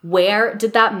funding. Where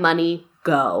did that money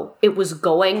go? It was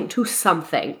going to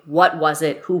something. What was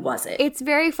it? Who was it? It's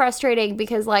very frustrating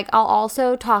because, like, I'll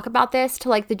also talk about this to,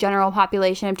 like, the general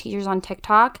population of teachers on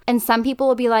TikTok. And some people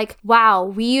will be like, wow,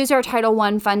 we use our Title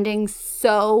I funding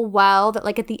so well that,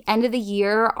 like, at the end of the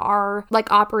year, our,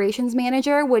 like, operations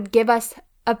manager would give us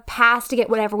a pass to get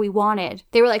whatever we wanted.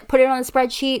 They were like, put it on a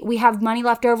spreadsheet. We have money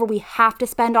left over. We have to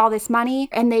spend all this money.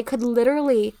 And they could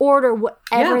literally order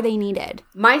whatever they needed.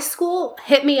 My school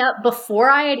hit me up before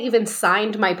I had even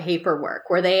signed my paperwork,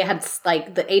 where they had,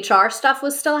 like, the HR stuff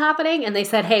was still happening. And they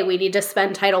said, hey, we need to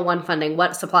spend Title I funding.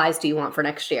 What supplies do you want for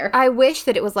next year? I wish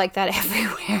that it was like that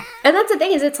everywhere. And that's the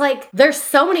thing, is it's like, there's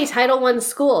so many Title I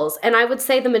schools. And I would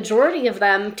say the majority of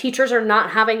them, teachers are not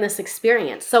having this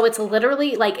experience. So it's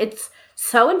literally like, it's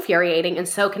so infuriating and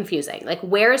so confusing. Like,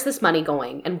 where is this money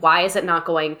going, and why is it not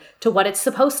going to what it's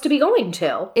supposed to be going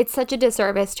to? It's such a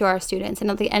disservice to our students. And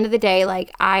at the end of the day,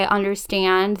 like, I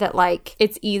understand that, like,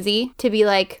 it's easy to be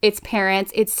like, it's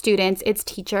parents, it's students, it's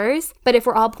teachers. But if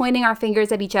we're all pointing our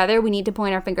fingers at each other, we need to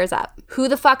point our fingers up. Who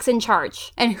the fuck's in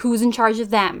charge? And who's in charge of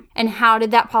them? And how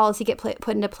did that policy get put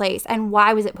into place? And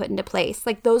why was it put into place?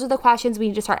 Like, those are the questions we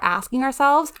need to start asking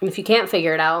ourselves. And if you can't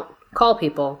figure it out, call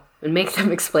people and make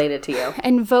them explain it to you.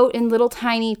 And vote in little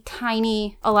tiny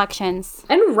elections.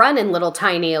 And run in little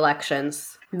tiny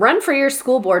elections. Run for your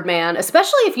school board, man,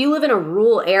 especially if you live in a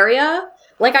rural area.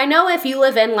 Like, I know if you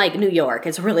live in, like, New York,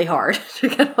 it's really hard to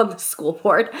get on the school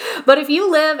board. But if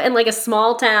you live in, like, a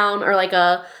small town or, like,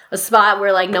 a spot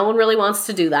where, like, no one really wants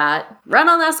to do that, run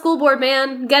on that school board,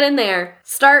 man. Get in there.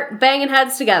 Start banging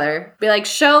heads together. Be like,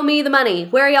 show me the money.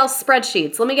 Where are y'all's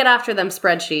spreadsheets? Let me get after them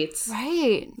spreadsheets.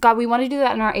 Right. God, we want to do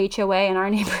that in our HOA in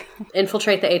our neighborhood.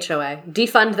 Infiltrate the HOA.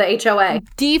 Defund the HOA.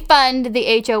 Defund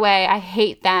the HOA. I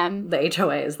hate them. The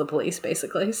HOA is the police,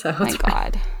 basically. So oh my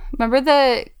God. Remember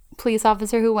the police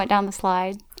officer who went down the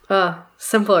slide?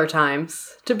 Simpler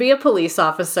times. To be a police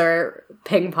officer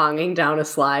ping-ponging down a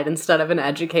slide instead of an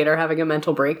educator having a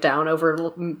mental breakdown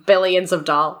over billions of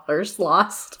dollars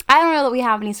lost. I don't know that we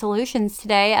have any solutions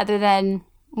today other than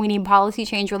we need policy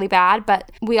change really bad, but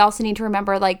we also need to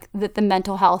remember, like, that the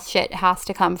mental health shit has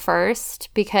to come first,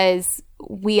 because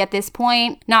we at this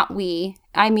point, not we,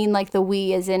 I mean, like, the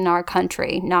we is in our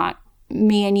country, not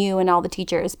me and you and all the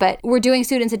teachers, but we're doing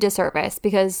students a disservice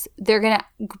because they're going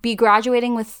to be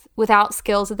graduating without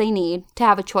skills that they need to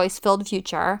have a choice-filled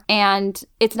future. And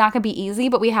it's not going to be easy,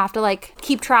 but we have to, like,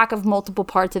 keep track of multiple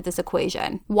parts of this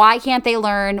equation. Why can't they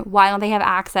learn? Why don't they have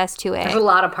access to it? There's a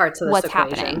lot of parts of this equation.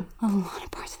 What's happening? A lot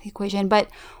of parts of the equation. But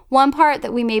one part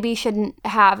that we maybe shouldn't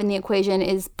have in the equation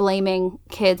is blaming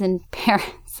kids and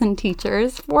parents and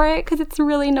teachers for it, because it's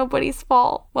really nobody's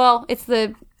fault. Well, it's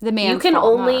the man's You can fault,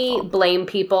 only blame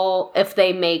people if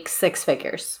they make six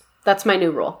figures. That's my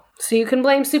new rule. So you can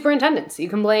blame superintendents. You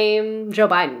can blame Joe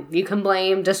Biden. You can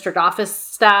blame district office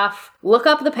staff. Look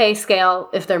up the pay scale.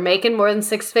 If they're making more than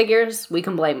six figures, we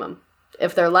can blame them.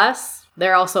 If they're less,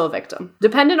 they're also a victim.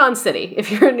 Dependent on city. If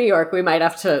you're in New York, we might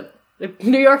have to...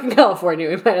 New York and California,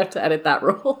 we might have to edit that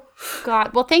rule.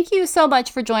 God. Well, thank you so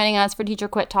much for joining us for Teacher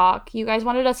Quit Talk. You guys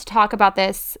wanted us to talk about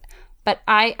this, but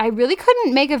I really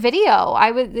couldn't make a video.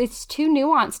 It's too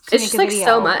nuanced to make a video. It's like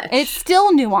so much. And it's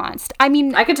still nuanced. I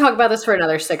mean, I could talk about this for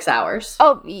another 6 hours.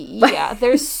 Oh, yeah.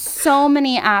 There's so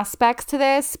many aspects to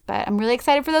this, but I'm really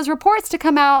excited for those reports to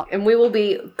come out. And we will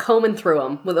be combing through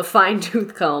them with a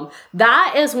fine-tooth comb.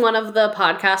 That is one of the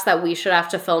podcasts that we should have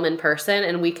to film in person,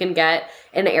 and we can get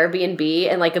an Airbnb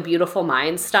and, like, a Beautiful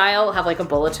Mind style, have, like, a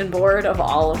bulletin board of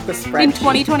all of the spreadsheets. In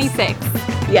 2026.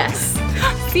 Yes.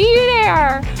 See you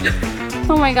there.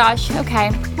 Oh my gosh.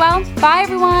 Okay. Well, bye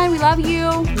everyone. We love you.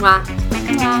 Mwah.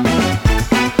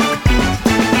 Mwah.